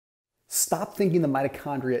stop thinking the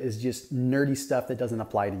mitochondria is just nerdy stuff that doesn't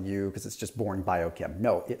apply to you because it's just boring biochem.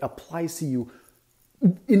 No, it applies to you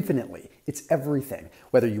infinitely. It's everything.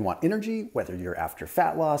 Whether you want energy, whether you're after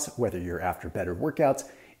fat loss, whether you're after better workouts,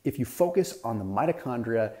 if you focus on the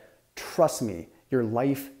mitochondria, trust me, your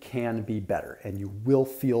life can be better and you will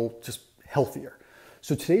feel just healthier.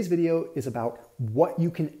 So today's video is about what you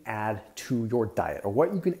can add to your diet or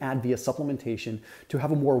what you can add via supplementation to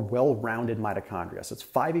have a more well-rounded mitochondria. So it's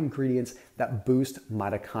 5 ingredients that boost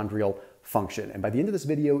mitochondrial function. And by the end of this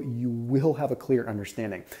video, you will have a clear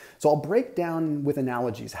understanding. So I'll break down with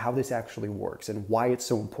analogies how this actually works and why it's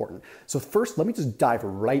so important. So first, let me just dive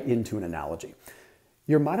right into an analogy.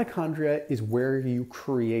 Your mitochondria is where you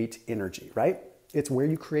create energy, right? It's where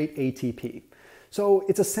you create ATP. So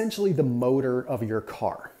it's essentially the motor of your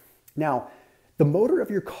car. Now, the motor of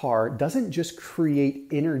your car doesn't just create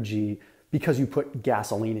energy because you put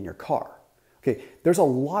gasoline in your car. Okay, there's a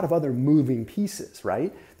lot of other moving pieces,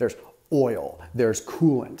 right? There's oil, there's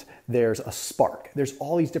coolant, there's a spark. There's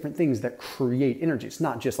all these different things that create energy. It's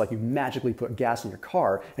not just like you magically put gas in your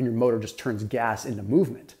car and your motor just turns gas into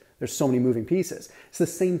movement. There's so many moving pieces. It's the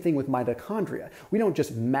same thing with mitochondria. We don't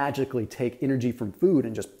just magically take energy from food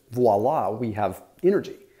and just voila, we have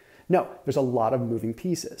energy. No, there's a lot of moving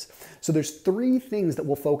pieces. So there's 3 things that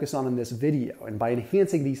we'll focus on in this video. And by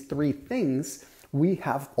enhancing these 3 things, we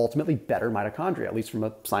have ultimately better mitochondria, at least from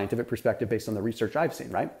a scientific perspective based on the research I've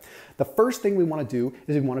seen, right? The first thing we want to do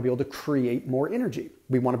is we want to be able to create more energy.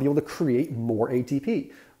 We want to be able to create more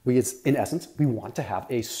ATP. In essence, we want to have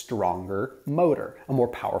a stronger motor, a more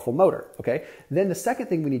powerful motor, okay? Then the second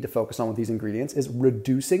thing we need to focus on with these ingredients is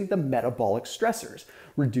reducing the metabolic stressors,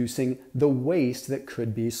 reducing the waste that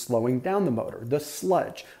could be slowing down the motor, the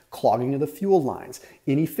sludge, clogging of the fuel lines,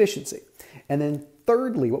 inefficiency. And then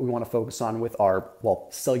thirdly, what we want to focus on with our,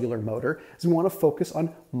 cellular motor is we want to focus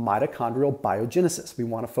on mitochondrial biogenesis. We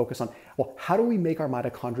want to focus on, how do we make our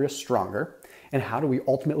mitochondria stronger? And how do we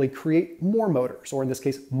ultimately create more motors, or in this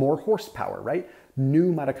case, more horsepower, right?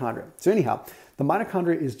 New mitochondria. So anyhow, the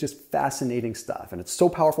mitochondria is just fascinating stuff, and it's so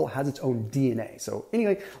powerful, it has its own DNA. So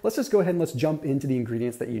anyway, let's just go ahead and let's jump into the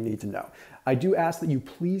ingredients that you need to know. I do ask that you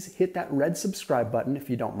please hit that red subscribe button if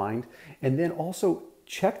you don't mind, and then also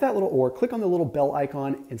check that click on the little bell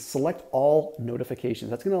icon and select all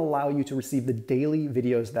notifications. That's going to allow you to receive the daily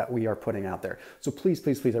videos that we are putting out there. So please,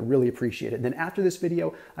 please, please, I really appreciate it. And then after this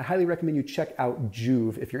video, I highly recommend you check out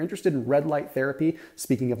Joovv. If you're interested in red light therapy,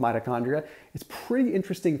 speaking of mitochondria, it's a pretty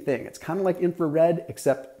interesting thing. It's kind of like infrared,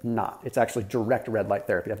 except not. It's actually direct red light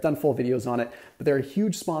therapy. I've done full videos on it, but they're a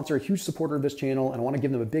huge sponsor, a huge supporter of this channel, and I want to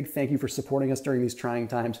give them a big thank you for supporting us during these trying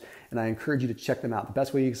times, and I encourage you to check them out. The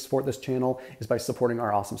best way you can support this channel is by supporting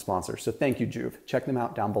our awesome sponsors. So thank you, Joovv. Check them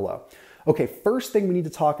out down below. Okay, first thing we need to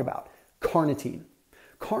talk about, carnitine.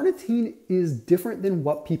 Carnitine is different than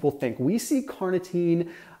what people think. We see carnitine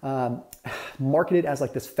marketed as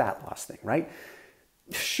like this fat loss thing, right?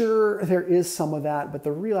 Sure, there is some of that, but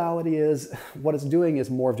the reality is what it's doing is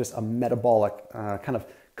more of just a metabolic kind of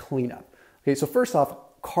cleanup. Okay, so first off,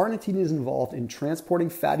 carnitine is involved in transporting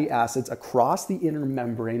fatty acids across the inner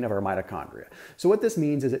membrane of our mitochondria. So what this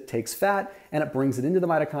means is it takes fat and it brings it into the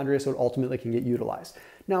mitochondria so it ultimately can get utilized.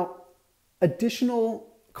 Now, additional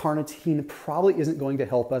carnitine probably isn't going to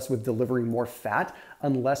help us with delivering more fat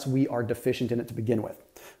unless we are deficient in it to begin with.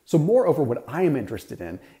 So moreover, what I am interested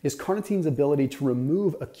in is carnitine's ability to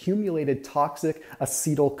remove accumulated toxic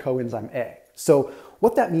acyl-CoEnzyme A. So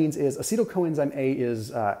what that means is acyl-CoEnzyme A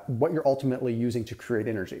is what you're ultimately using to create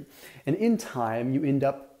energy. And in time, you end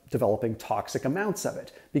up developing toxic amounts of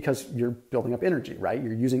it because you're building up energy, right?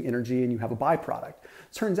 You're using energy and you have a byproduct.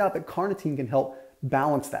 It turns out that carnitine can help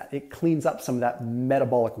balance that. It cleans up some of that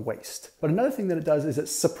metabolic waste. But another thing that it does is it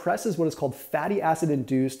suppresses what is called fatty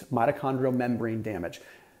acid-induced mitochondrial membrane damage.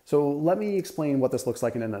 So let me explain what this looks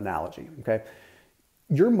like in an analogy, okay?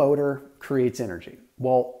 Your motor creates energy.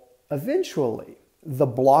 Well, eventually, the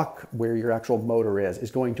block where your actual motor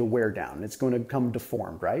is going to wear down. It's going to become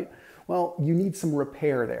deformed, right? Well, you need some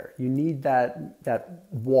repair there. You need that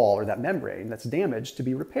wall or that membrane that's damaged to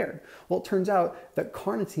be repaired. Well, it turns out that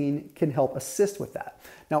carnitine can help assist with that.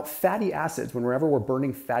 Now, fatty acids, whenever we're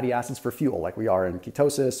burning fatty acids for fuel, like we are in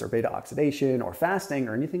ketosis or beta oxidation or fasting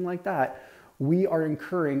or anything like that, we are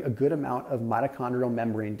incurring a good amount of mitochondrial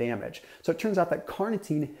membrane damage. So it turns out that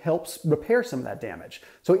carnitine helps repair some of that damage.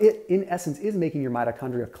 So it, in essence, is making your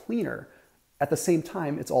mitochondria cleaner. At the same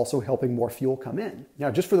time, it's also helping more fuel come in.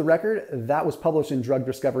 Now, just for the record, that was published in Drug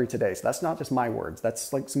Discovery Today. So that's not just my words.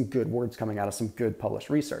 That's like some good words coming out of some good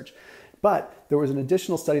published research. But there was an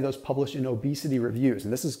additional study that was published in Obesity Reviews,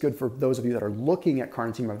 and this is good for those of you that are looking at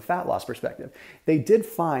carnitine from a fat loss perspective. They did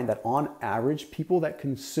find that on average, people that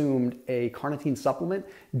consumed a carnitine supplement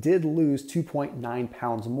did lose 2.9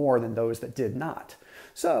 pounds more than those that did not.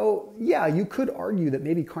 So yeah, you could argue that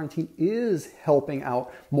maybe carnitine is helping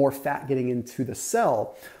out more fat getting into the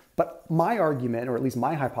cell, but my argument, or at least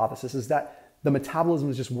my hypothesis, is that the metabolism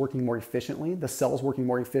is just working more efficiently, the cell is working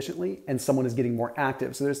more efficiently, and someone is getting more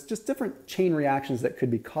active. So there's just different chain reactions that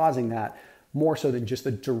could be causing that, more so than just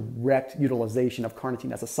the direct utilization of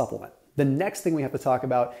carnitine as a supplement. The next thing we have to talk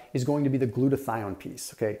about is going to be the glutathione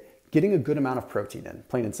piece, okay? Getting a good amount of protein in,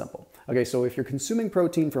 plain and simple. Okay, so if you're consuming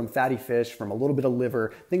protein from fatty fish, from a little bit of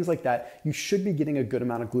liver, things like that, you should be getting a good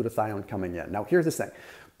amount of glutathione coming in. Now, here's the thing.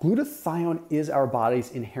 Glutathione is our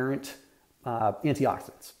body's inherent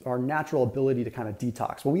antioxidants, our natural ability to kind of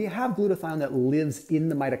detox. Well, we have glutathione that lives in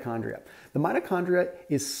the mitochondria. The mitochondria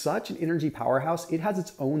is such an energy powerhouse, it has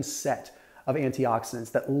its own set of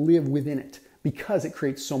antioxidants that live within it because it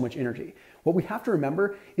creates so much energy. What we have to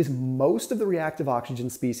remember is most of the reactive oxygen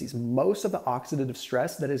species, most of the oxidative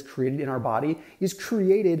stress that is created in our body is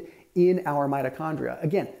created in our mitochondria.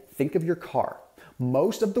 Again, think of your car.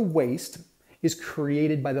 Most of the waste is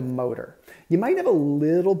created by the motor. You might have a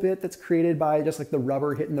little bit that's created by just like the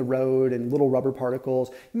rubber hitting the road and little rubber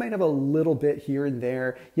particles. You might have a little bit here and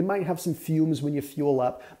there. You might have some fumes when you fuel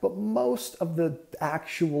up, but most of the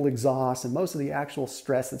actual exhaust and most of the actual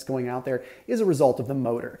stress that's going out there is a result of the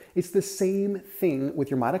motor. It's the same thing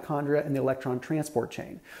with your mitochondria and the electron transport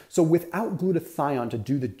chain. So without glutathione to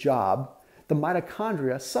do the job, the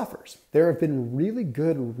mitochondria suffers. There have been really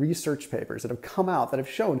good research papers that have come out that have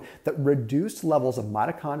shown that reduced levels of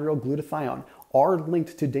mitochondrial glutathione are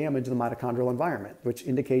linked to damage in the mitochondrial environment, which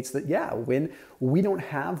indicates that, yeah, when we don't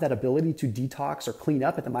have that ability to detox or clean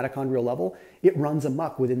up at the mitochondrial level, it runs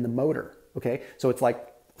amok within the motor, okay? So it's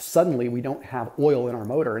like suddenly we don't have oil in our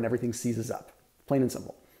motor and everything seizes up, plain and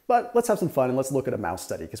simple. But let's have some fun and let's look at a mouse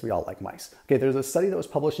study because we all like mice. Okay, there's a study that was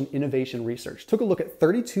published in Innovation Research. Took a look at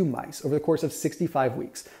 32 mice over the course of 65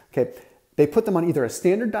 weeks. Okay, they put them on either a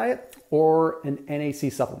standard diet or an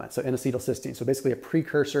NAC supplement, so N-acetylcysteine, so basically a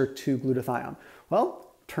precursor to glutathione.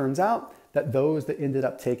 Well, turns out that those that ended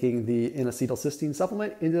up taking the N-acetylcysteine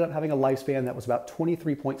supplement ended up having a lifespan that was about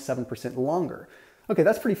 23.7% longer. Okay,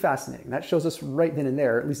 that's pretty fascinating. That shows us right then and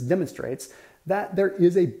there, at least demonstrates, that there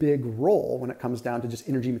is a big role when it comes down to just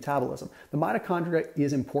energy metabolism. The mitochondria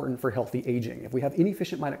is important for healthy aging. If we have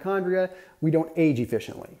inefficient mitochondria, we don't age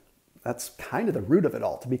efficiently. That's kind of the root of it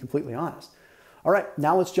all, to be completely honest. All right,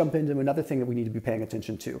 now let's jump into another thing that we need to be paying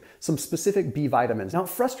attention to, some specific B vitamins. Now, it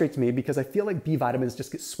frustrates me because I feel like B vitamins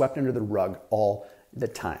just get swept under the rug all the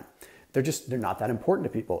time. They're not that important to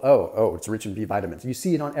people. Oh, it's rich in B vitamins. You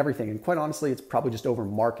see it on everything, and quite honestly, it's probably just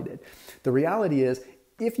over-marketed. The reality is,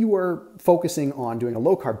 if you are focusing on doing a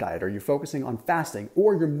low-carb diet, or you're focusing on fasting,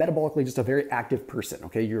 or you're metabolically just a very active person,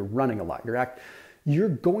 okay, you're running a lot, you're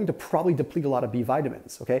going to probably deplete a lot of B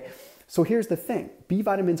vitamins, okay? So here's the thing. B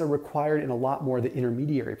vitamins are required in a lot more of the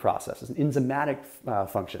intermediary processes and enzymatic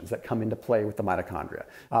functions that come into play with the mitochondria.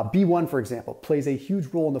 B1, for example, plays a huge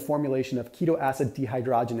role in the formulation of acid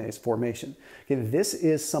dehydrogenase formation. Okay, this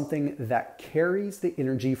is something that carries the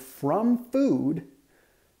energy from food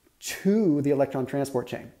to the electron transport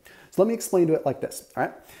chain. So let me explain to it like this, all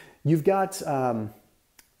right? You've got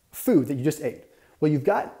food that you just ate. Well, you've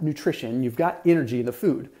got nutrition, you've got energy in the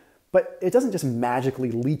food, but it doesn't just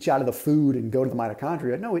magically leach out of the food and go to the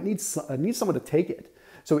mitochondria. No, it needs someone to take it.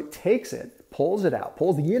 So it takes it, pulls it out,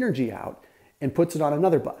 pulls the energy out, and puts it on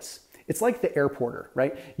another bus. It's like the airporter,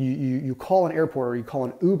 right? You call an airport or you call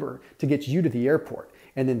an Uber to get you to the airport,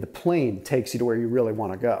 and then the plane takes you to where you really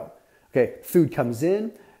want to go. Okay, food comes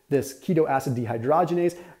in, this acid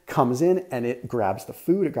dehydrogenase comes in and it grabs the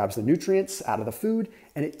food, it grabs the nutrients out of the food,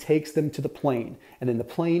 and it takes them to the plane. And then the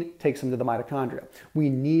plane takes them to the mitochondria. We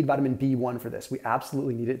need vitamin B1 for this. We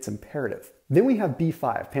absolutely need it. It's imperative. Then we have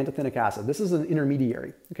B5, pantothenic acid. This is an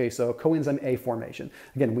intermediary. Okay, so coenzyme A formation.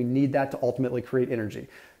 Again, we need that to ultimately create energy.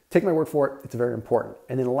 Take my word for it, it's very important.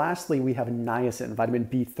 And then lastly, we have niacin, vitamin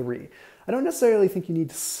B3. I don't necessarily think you need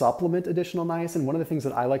to supplement additional niacin. One of the things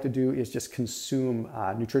that I like to do is just consume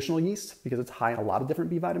nutritional yeast because it's high in a lot of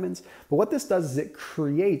different B vitamins. But what this does is it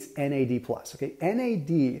creates NAD+. Okay,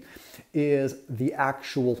 NAD is the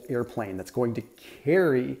actual airplane that's going to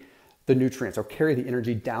carry the nutrients or carry the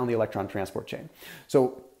energy down the electron transport chain.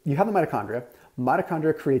 So you have the mitochondria.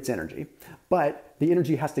 Mitochondria creates energy, but the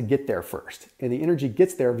energy has to get there first. And the energy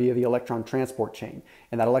gets there via the electron transport chain.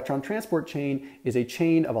 And that electron transport chain is a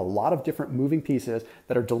chain of a lot of different moving pieces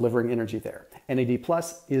that are delivering energy there. NAD+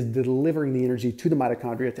 is delivering the energy to the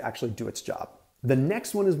mitochondria to actually do its job. The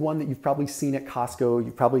next one is one that you've probably seen at Costco,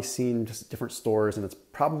 you've probably seen just at different stores, and it's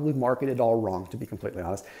probably marketed all wrong, to be completely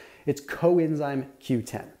honest. It's coenzyme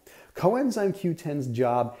Q10. Coenzyme Q10's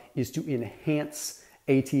job is to enhance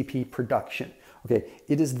ATP production. Okay,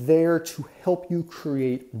 it is there to help you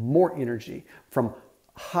create more energy from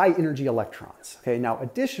high energy electrons. Okay, now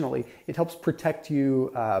additionally, it helps protect you,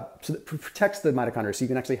 so it protects the mitochondria, so you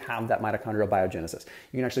can actually have that mitochondrial biogenesis.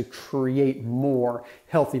 You can actually create more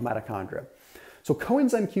healthy mitochondria. So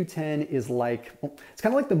coenzyme Q10 is like, well, it's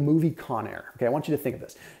kind of like the movie Con Air. Okay, I want you to think of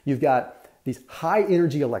this. You've got these high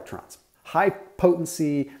energy electrons, high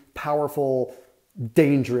potency, powerful,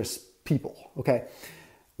 dangerous people. Okay,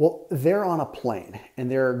 well, they're on a plane and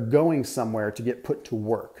they're going somewhere to get put to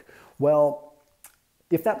work. Well,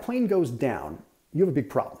 if that plane goes down, you have a big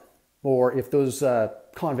problem. Or if those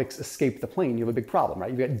convicts escape the plane, you have a big problem, right?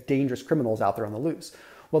 You've got dangerous criminals out there on the loose.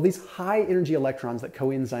 Well, these high energy electrons that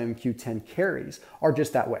coenzyme Q10 carries are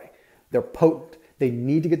just that way. They're potent. They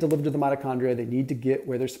need to get delivered to the mitochondria. They need to get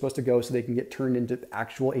where they're supposed to go so they can get turned into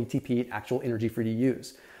actual ATP and actual energy for you to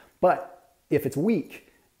use. But if it's weak,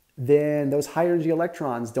 then those high energy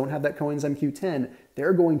electrons don't have that coenzyme Q10.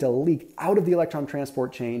 They're going to leak out of the electron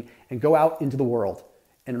transport chain and go out into the world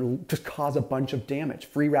and just cause a bunch of damage,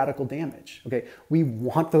 free radical damage. Okay, we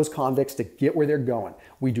want those convicts to get where they're going.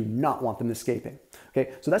 We do not want them escaping.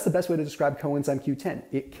 Okay, so that's the best way to describe coenzyme Q10.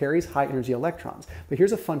 It carries high energy electrons. But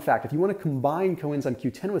here's a fun fact. If you want to combine coenzyme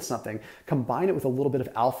Q10 with something, combine it with a little bit of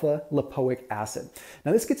alpha-lipoic acid.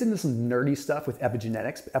 Now this gets into some nerdy stuff with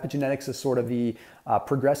epigenetics. Epigenetics is sort of the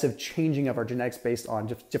progressive changing of our genetics based on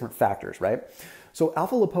just different factors, right? So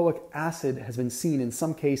alpha-lipoic acid has been seen in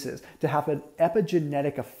some cases to have an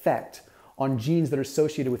epigenetic effect on genes that are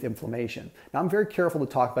associated with inflammation. Now, I'm very careful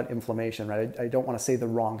to talk about inflammation, right? I don't want to say the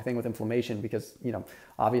wrong thing with inflammation because, you know,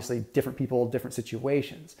 obviously different people, different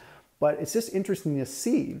situations. But it's just interesting to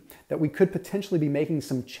see that we could potentially be making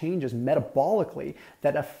some changes metabolically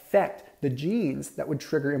that affect the genes that would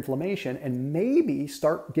trigger inflammation and maybe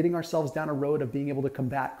start getting ourselves down a road of being able to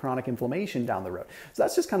combat chronic inflammation down the road. So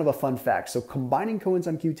that's just kind of a fun fact. So combining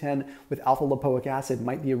coenzyme Q10 with alpha-lipoic acid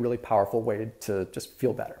might be a really powerful way to just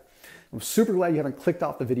feel better. I'm super glad you haven't clicked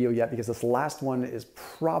off the video yet because this last one is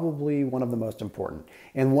probably one of the most important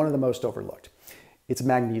and one of the most overlooked. It's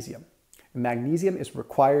magnesium. Magnesium is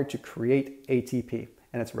required to create ATP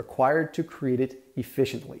and it's required to create it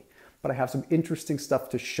efficiently. But I have some interesting stuff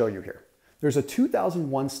to show you here. There's a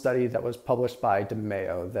 2001 study that was published by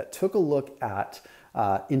DeMayo that took a look at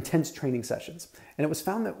intense training sessions. And it was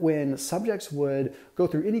found that when subjects would go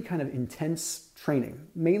through any kind of intense training,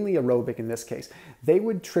 mainly aerobic in this case, they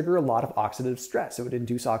would trigger a lot of oxidative stress. It would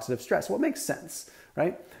induce oxidative stress. Well, it makes sense,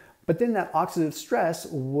 right? But then that oxidative stress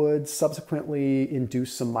would subsequently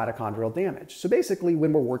induce some mitochondrial damage. So basically,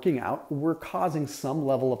 when we're working out, we're causing some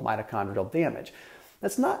level of mitochondrial damage.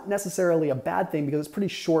 That's not necessarily a bad thing because it's pretty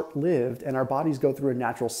short-lived and our bodies go through a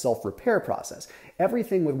natural self-repair process.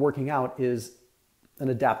 Everything with working out is an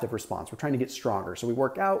adaptive response. We're trying to get stronger. So we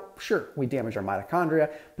work out, sure, we damage our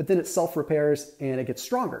mitochondria, but then it self-repairs and it gets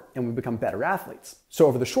stronger and we become better athletes. So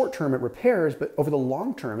over the short term, it repairs, but over the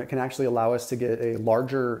long term, it can actually allow us to get a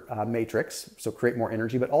larger matrix, so create more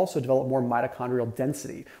energy, but also develop more mitochondrial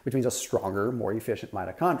density, which means a stronger, more efficient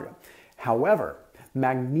mitochondria. However,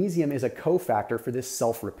 magnesium is a cofactor for this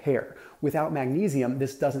self-repair. Without magnesium,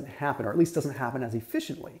 this doesn't happen, or at least doesn't happen as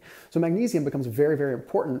efficiently. So magnesium becomes very, very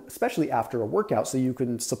important, especially after a workout, so you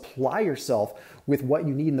can supply yourself with what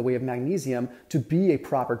you need in the way of magnesium to be a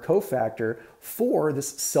proper cofactor for this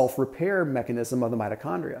self-repair mechanism of the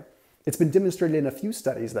mitochondria. It's been demonstrated in a few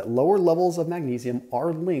studies that lower levels of magnesium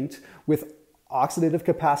are linked with oxidative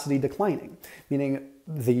capacity declining, meaning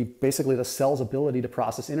basically the cell's ability to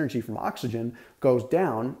process energy from oxygen goes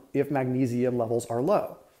down if magnesium levels are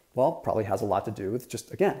low. Well, probably has a lot to do with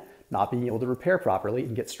just, again, not being able to repair properly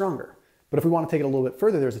and get stronger. But if we want to take it a little bit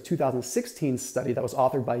further, there's a 2016 study that was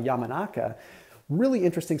authored by Yamanaka, really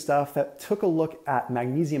interesting stuff that took a look at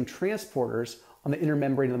magnesium transporters on the inner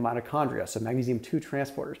membrane of the mitochondria, so magnesium 2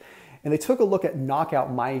 transporters. And they took a look at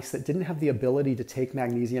knockout mice that didn't have the ability to take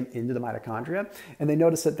magnesium into the mitochondria, and they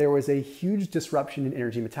noticed that there was a huge disruption in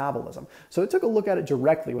energy metabolism. So they took a look at it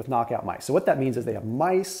directly with knockout mice. So what that means is they have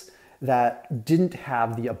mice that didn't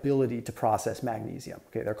have the ability to process magnesium.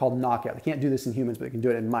 Okay, they're called knockout. They can't do this in humans, but they can do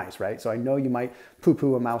it in mice, right? So I know you might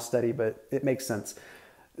poo-poo a mouse study, but it makes sense.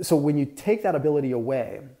 So when you take that ability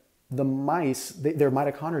away, the mice, their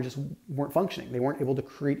mitochondria just weren't functioning. They weren't able to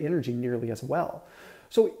create energy nearly as well.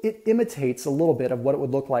 So it imitates a little bit of what it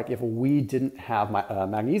would look like if we didn't have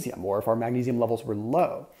magnesium, or if our magnesium levels were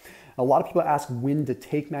low. A lot of people ask when to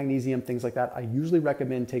take magnesium, things like that. I usually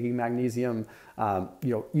recommend taking magnesium,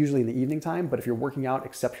 usually in the evening time, but if you're working out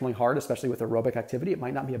exceptionally hard, especially with aerobic activity, it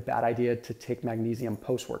might not be a bad idea to take magnesium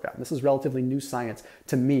post-workout. This is relatively new science,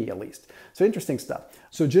 to me at least. So interesting stuff.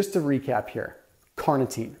 So just to recap here,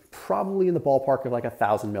 carnitine, probably in the ballpark of like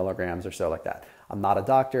 1,000 milligrams or so like that. I'm not a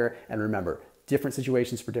doctor, and remember, different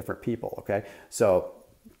situations for different people, okay? So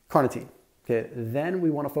carnitine. Okay, then we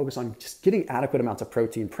want to focus on just getting adequate amounts of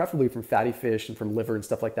protein, preferably from fatty fish and from liver and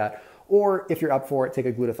stuff like that. Or if you're up for it, take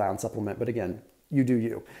a glutathione supplement. But again, you do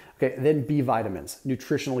you. Okay, then B vitamins,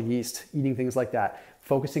 nutritional yeast, eating things like that.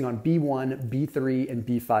 Focusing on B1, B3, and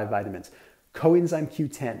B5 vitamins. Coenzyme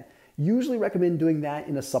Q10. Usually recommend doing that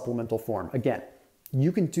in a supplemental form. Again,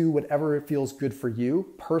 you can do whatever feels good for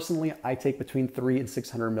you. Personally, I take between 300 and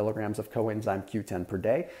 600 milligrams of coenzyme Q10 per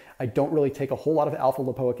day. I don't really take a whole lot of alpha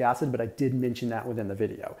lipoic acid, but I did mention that within the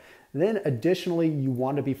video. Then additionally, you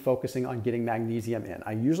want to be focusing on getting magnesium in.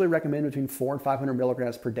 I usually recommend between 400 and 500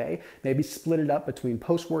 milligrams per day. Maybe split it up between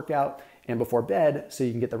post-workout and before bed so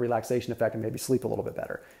you can get the relaxation effect and maybe sleep a little bit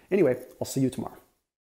better. Anyway, I'll see you tomorrow.